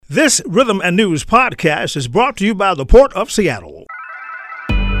This Rhythm and News podcast is brought to you by the Port of Seattle.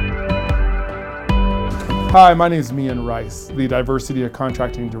 Hi, my name is Mian Rice, the Diversity and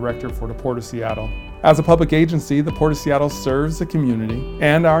Contracting Director for the Port of Seattle. As a public agency, the Port of Seattle serves the community,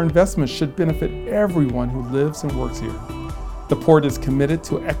 and our investments should benefit everyone who lives and works here. The Port is committed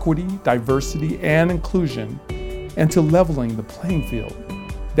to equity, diversity, and inclusion, and to leveling the playing field.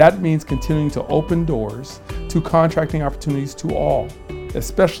 That means continuing to open doors to contracting opportunities to all,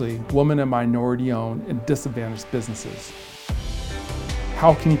 especially women and minority-owned and disadvantaged businesses.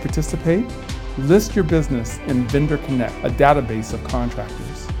 How can you participate? List your business in Vendor Connect, a database of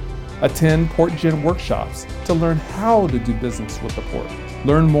contractors. Attend PortGen workshops to learn how to do business with the Port.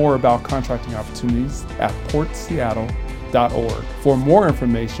 Learn more about contracting opportunities at portseattle.org. For more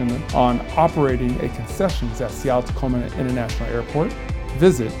information on operating a concessions at Seattle-Tacoma International Airport,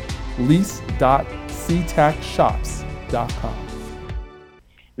 visit lease.ctacshops.com.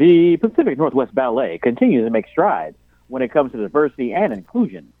 The Pacific Northwest Ballet continues to make strides when it comes to diversity and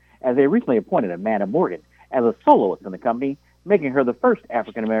inclusion, as they recently appointed Amanda Morgan as a soloist in the company, making her the first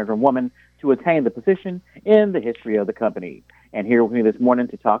African-American woman to attain the position in the history of the company. And here with me this morning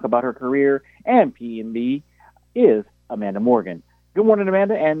to talk about her career and P&B is Amanda Morgan. Good morning,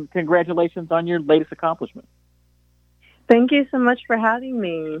 Amanda, and congratulations on your latest accomplishment. Thank you so much for having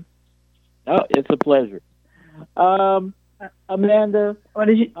me. Oh, it's a pleasure. Amanda, what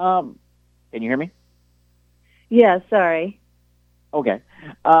did you? Can you hear me? Yeah, sorry. Okay.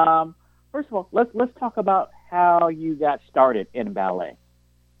 First of all, let's talk about how you got started in ballet.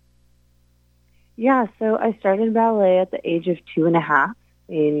 Yeah, so I started ballet at the age of 2.5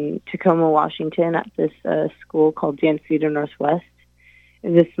 in Tacoma, Washington, at this school called Dance Theater Northwest.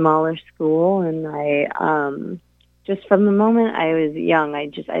 It's a smaller school, and I just from the moment I was young,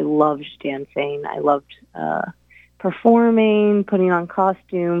 I loved dancing. I loved performing, putting on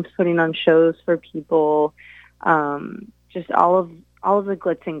costumes, putting on shows for people, just all of the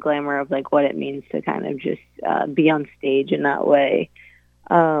glitz and glamour of like what it means to kind of just be on stage in that way.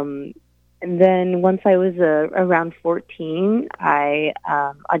 And then once I was around 14, I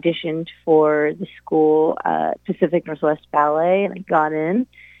auditioned for the school, Pacific Northwest Ballet, and I got in.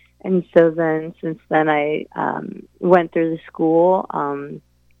 And so then, since then, I went through the school,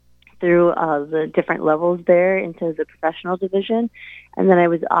 through the different levels there into the professional division. And then I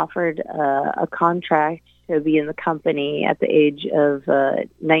was offered a contract to be in the company at the age of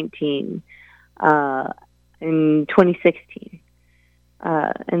 19 in 2016.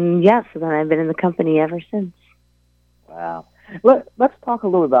 And yeah, so then I've been in the company ever since. Wow. Let's talk a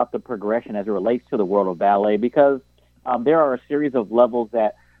little about the progression as it relates to the world of ballet, because there are a series of levels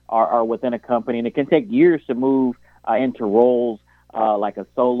that are within a company, and it can take years to move into roles like a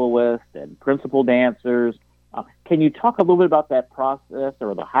soloist and principal dancers. Can you talk a little bit about that process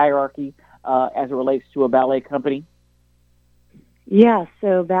or the hierarchy as it relates to a ballet company? Yeah,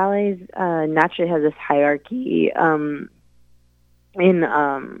 so ballets naturally has this hierarchy depending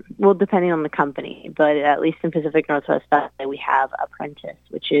on the company, but at least in Pacific Northwest Ballet, we have apprentice,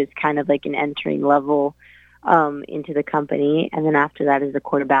 which is kind of like an entering level into the company. And then after that is the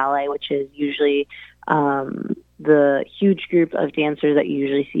corps de ballet, which is usually the huge group of dancers that you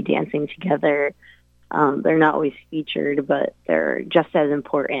usually see dancing together. They're not always featured, but they're just as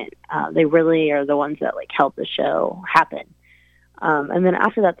important. They really are the ones that like help the show happen. And then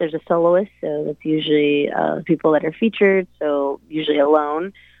after that, there's a soloist, so that's usually people that are featured, so usually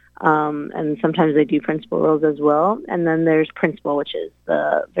alone. And sometimes they do principal roles as well. And then there's principal, which is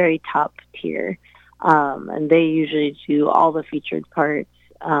the very top tier. And they usually do all the featured parts,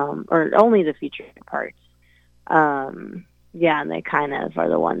 or only the featured parts. And they kind of are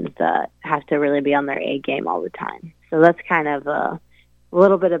the ones that have to really be on their A game all the time. So that's kind of a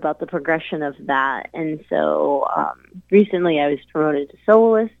little bit about the progression of that. And so recently I was promoted to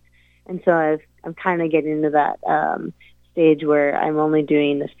soloist, and so I'm kind of getting into that stage where I'm only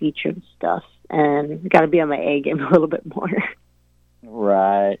doing the featured stuff and got to be on my A game a little bit more.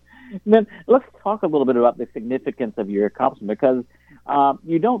 Right. Then let's talk a little bit about the significance of your accomplishment, because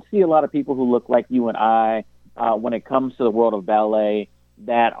you don't see a lot of people who look like you and I when it comes to the world of ballet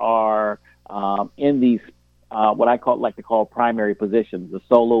that are in these what I like to call primary positions, the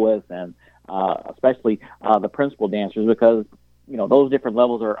soloists and especially the principal dancers, because those different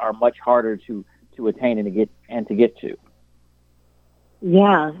levels are much harder to attain and to get to.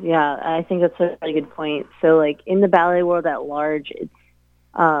 Yeah, I think that's a really good point. So like in the ballet world at large,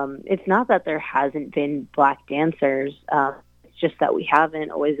 it's not that there hasn't been black dancers. It's just that we haven't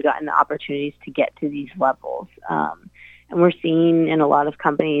always gotten the opportunities to get to these levels. And we're seeing in a lot of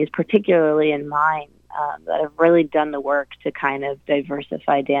companies, particularly in mine, that have really done the work to kind of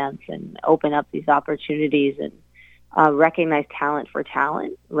diversify dance and open up these opportunities and recognize talent for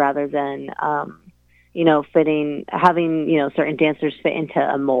talent rather than, having certain dancers fit into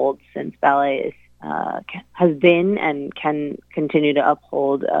a mold, since ballet has been and can continue to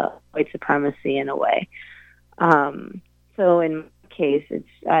uphold white supremacy in a way. So in my case,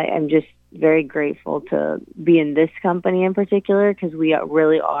 I'm just very grateful to be in this company in particular, because we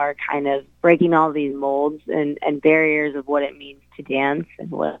really are kind of breaking all these molds and barriers of what it means to dance and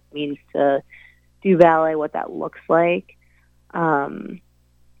what it means to do ballet, what that looks like.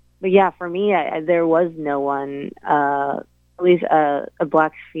 But yeah, for me, there was no one, at least a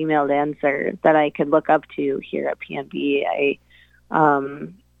Black female dancer that I could look up to here at PNB.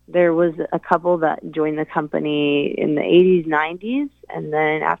 There was a couple that joined the company in the 80s, 90s, and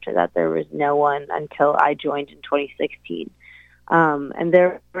then after that there was no one until I joined in 2016. And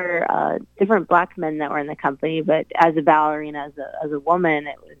there were different Black men that were in the company, but as a ballerina, as a woman,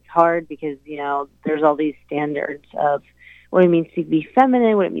 it was hard because, there's all these standards of what it means to be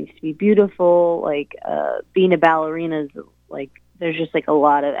feminine, what it means to be beautiful. Like, being a ballerina is like, there's just like a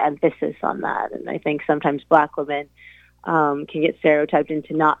lot of emphasis on that. And I think sometimes Black women can get stereotyped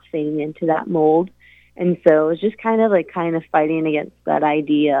into not fitting into that mold. And so it's just kind of fighting against that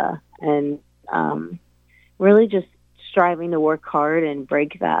idea and really just striving to work hard and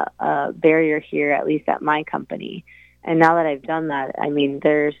break that barrier here, at least at my company. And now that I've done that, I mean,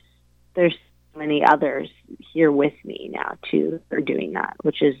 there's many others here with me now too are doing that,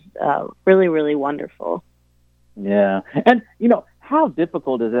 which is really, really wonderful. Yeah. And, how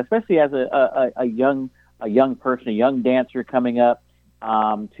difficult is it, especially as a young person, a young dancer coming up,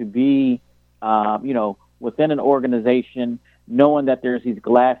 to be, within an organization, knowing that there's these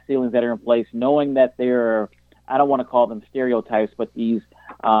glass ceilings that are in place, knowing that there are, I don't want to call them stereotypes, but these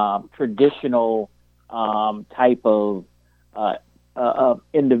traditional type of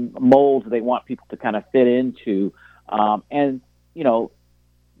in the molds they want people to kind of fit into, and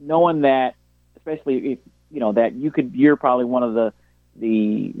knowing that, especially if that you're probably one of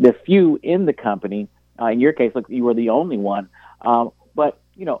the few in the company. In your case, look, you were the only one. But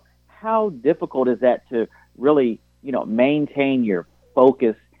how difficult is that to really maintain your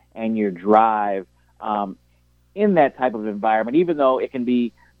focus and your drive in that type of environment, even though it can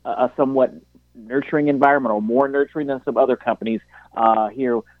be a somewhat nurturing environment or more nurturing than some other companies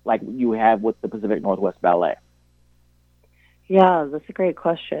here, like you have with the Pacific Northwest Ballet? Yeah, that's a great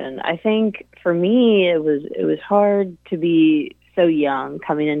question. I think for me, it was hard to be so young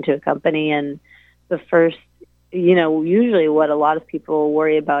coming into a company, and the first, usually what a lot of people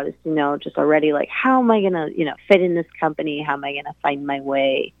worry about is, just already like, how am I going to, fit in this company? How am I going to find my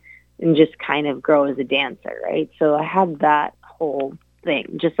way and just kind of grow as a dancer, right? So I had that whole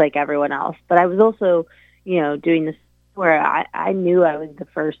thing, just like everyone else. But I was also, doing this where I knew I was the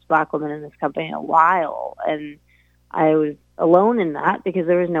first Black woman in this company in a while, and I was alone in that because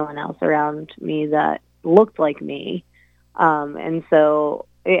there was no one else around me that looked like me. And so,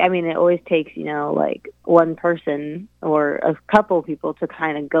 I mean, it always takes, like one person or a couple of people to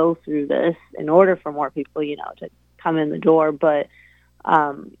kind of go through this in order for more people, to come in the door. But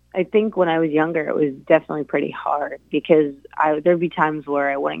I think when I was younger, it was definitely pretty hard because there'd be times where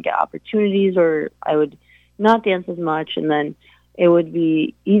I wouldn't get opportunities or I would not dance as much. And then it would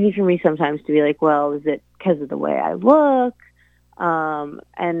be easy for me sometimes to be like, well, is it because of the way I look?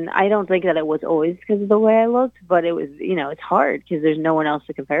 And I don't think that it was always because of the way I looked, but it was, it's hard because there's no one else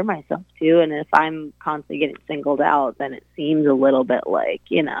to compare myself to. And if I'm constantly getting singled out, then it seems a little bit like,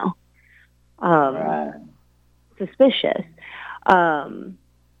 suspicious.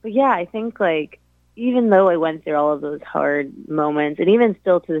 But yeah, I think like, even though I went through all of those hard moments, and even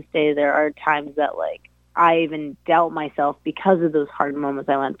still to this day, there are times that like, I even doubt myself because of those hard moments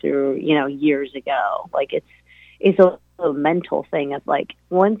I went through, years ago. Like it's a mental thing of like,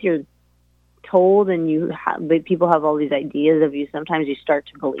 once you're told and people have all these ideas of you, sometimes you start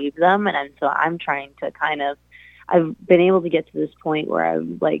to believe them. And so I'm trying to I've been able to get to this point where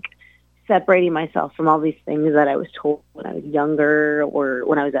I'm like separating myself from all these things that I was told when I was younger or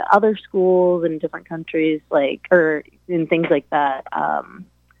when I was at other schools in different countries, or in things like that.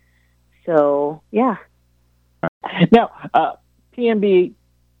 So yeah. Now, PNB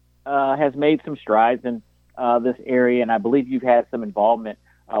has made some strides in this area, and I believe you've had some involvement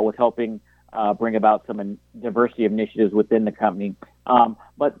with helping bring about some diversity initiatives within the company.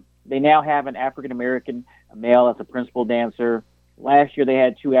 But they now have an African-American male as a principal dancer. Last year, they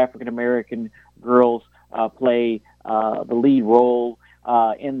had 2 African-American girls play the lead role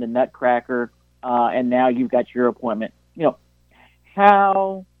in the Nutcracker, and now you've got your appointment.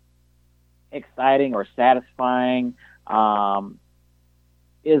 How exciting or satisfying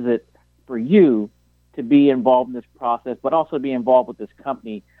is it for you to be involved in this process, but also be involved with this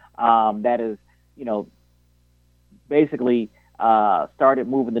company that is, basically started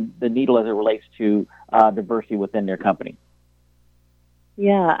moving the needle as it relates to diversity within their company?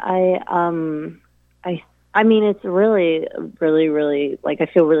 Yeah, I mean, it's really, really, really, I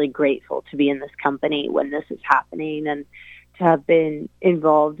feel really grateful to be in this company when this is happening and to have been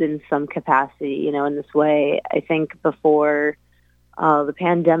involved in some capacity, in this way. I think before the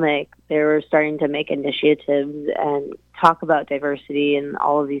pandemic, they were starting to make initiatives and talk about diversity and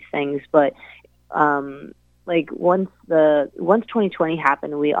all of these things. But once 2020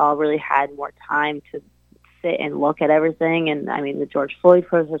 happened, we all really had more time to sit and look at everything. And I mean, the George Floyd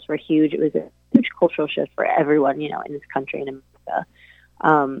protests were huge. It was a huge cultural shift for everyone, in this country, in America.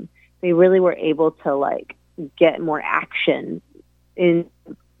 They really were able to get more action in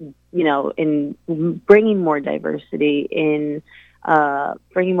bringing more diversity,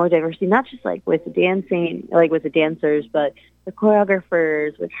 not just with dancing, with the dancers, but the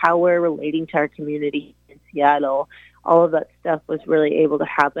choreographers, with how we're relating to our community in Seattle. All of that stuff was really able to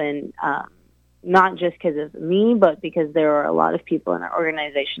happen, not just because of me, but because there are a lot of people in our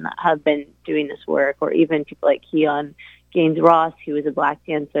organization that have been doing this work, or even people like Keon Gaines Ross, who was a Black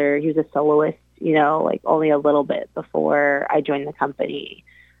dancer. He was a soloist, only a little bit before I joined the company.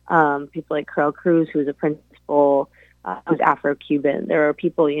 People like Carl Cruz, who was a principal, who was Afro-Cuban. There are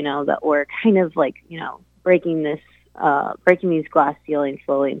people, that were kind of breaking these glass ceilings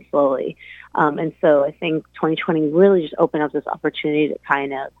slowly. And so I think 2020 really just opened up this opportunity to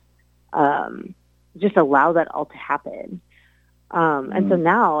kind of just allow that all to happen. And so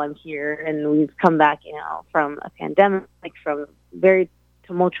now I'm here, and we've come back, from a pandemic, from very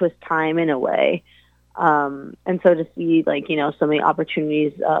tumultuous time in a way. And so to see, so many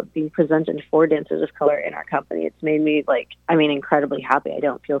opportunities being presented for dancers of color in our company, it's made me, incredibly happy. I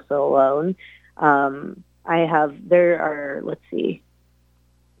don't feel so alone.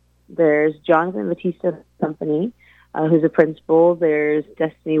 There's Jonathan Batista company, who's a principal. There's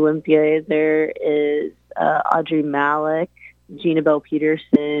Destiny Wimpier. There is Audrey Malik, Gina Bell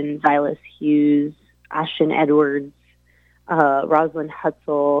Peterson, Silas Hughes, Ashton Edwards, Rosalind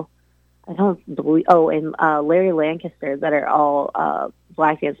Hutzel. And Larry Lancaster, that are all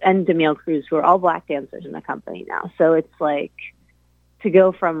Black dancers, and Damiel Cruz, who are all Black dancers in the company now. So it's to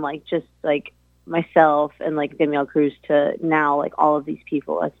go from just myself and Damiel Cruz to now all of these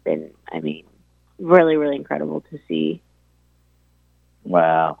people. It's been, really, really incredible to see.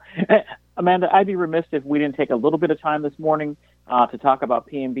 Wow. Amanda, I'd be remiss if we didn't take a little bit of time this morning to talk about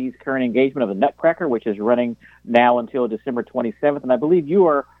PNB's current engagement of the Nutcracker, which is running now until December 27th. And I believe you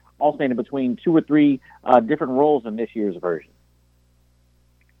are alternating between 2 or 3 different roles in this year's version.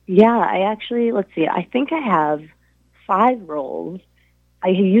 Yeah, I actually, I think I have 5 roles. I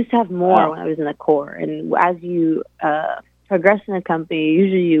used to have more when I was in the Corps. And as you progress in a company,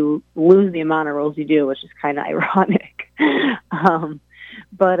 usually you lose the amount of roles you do, which is kind of ironic.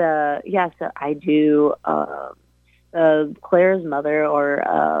 So I do Claire's mother, or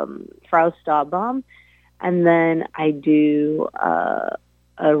Frau Staubbaum, and then I do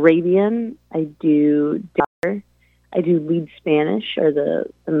Arabian, I do lead Spanish, or the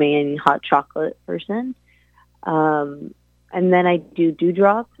main hot chocolate person, and then I do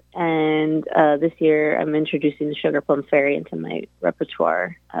Dewdrop, and this year I'm introducing the Sugar Plum Fairy into my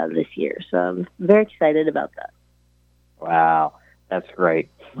repertoire this year, so I'm very excited about that. Wow, that's great.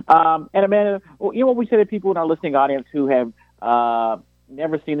 And Amanda, what we say to people in our listening audience who have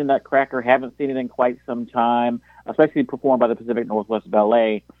never seen the Nutcracker, haven't seen it in quite some time, especially performed by the Pacific Northwest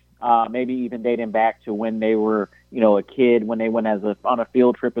Ballet, maybe even dating back to when they were, a kid, when they went on a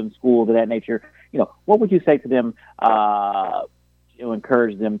field trip in school, of that nature. What would you say to them to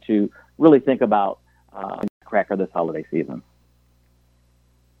encourage them to really think about Nutcracker this holiday season?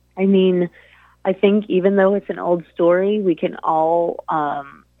 I think even though it's an old story, we can all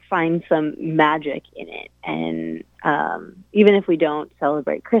find some magic in it. And even if we don't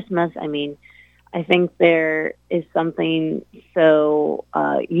celebrate Christmas, I think there is something so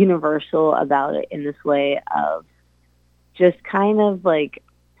universal about it, in this way of just kind of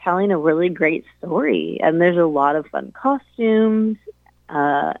telling a really great story. And there's a lot of fun costumes.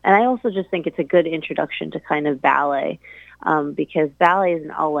 And I also just think it's a good introduction to kind of ballet, because ballet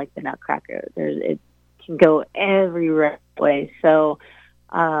isn't all like the Nutcracker. It can go every way. So,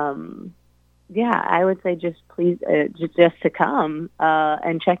 I would say just please, just to come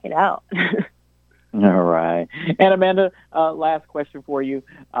and check it out. All right. And Amanda, last question for you.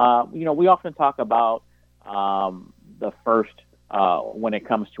 We often talk about the first when it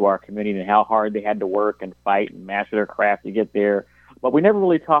comes to our community and how hard they had to work and fight and master their craft to get there. But we never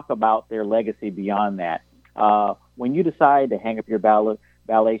really talk about their legacy beyond that. When you decide to hang up your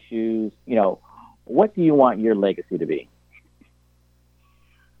ballet shoes, what do you want your legacy to be?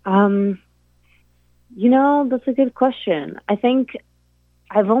 That's a good question. I think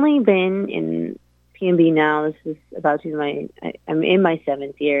I've only been in PNB now. This is about to be I'm in my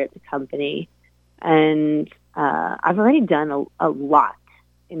 7th year at the company, and I've already done a lot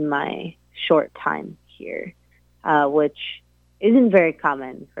in my short time here, which isn't very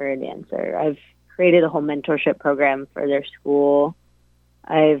common for a dancer. I've created a whole mentorship program for their school.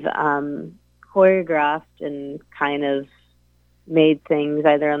 I've choreographed and kind of made things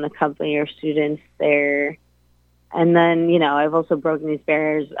either on the company or students there. And then, I've also broken these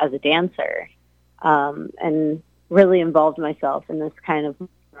barriers as a dancer, and really involved myself in this kind of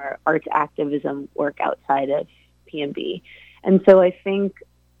arts activism work outside of PNB. And so I think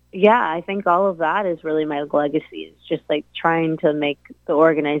all of that is really my legacy. It's just like trying to make the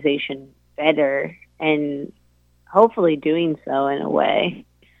organization better and hopefully doing so in a way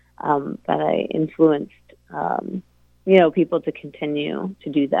that I influenced, people to continue to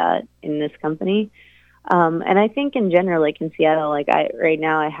do that in this company. And I think in general, like in Seattle, right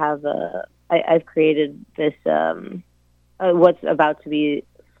now I have I've created this, what's about to be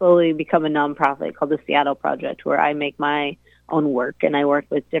slowly become a nonprofit called the Seattle Project, where I make my own work and I work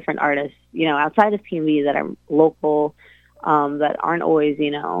with different artists, outside of PNB that are local, that aren't always,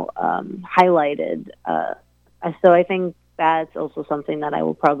 highlighted. So I think that's also something that I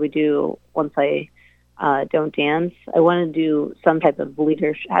will probably do once I don't dance. I want to do some type of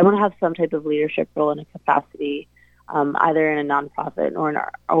leadership. I want to have some type of leadership role in a capacity, either in a nonprofit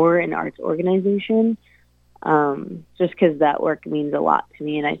or an arts organization, just because that work means a lot to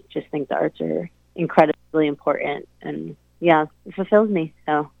me. And I just think the arts are incredibly important. And yeah, it fulfills me.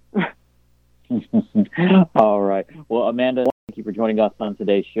 So. All right. Well, Amanda, thank you for joining us on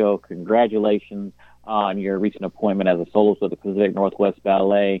today's show. Congratulations on your recent appointment as a soloist with the Pacific Northwest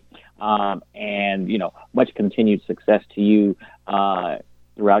Ballet, and much continued success to you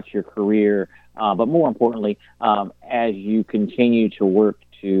throughout your career. But more importantly, as you continue to work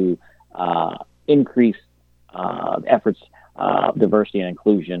to increase efforts of diversity and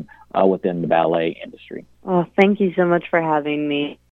inclusion within the ballet industry. Oh, thank you so much for having me.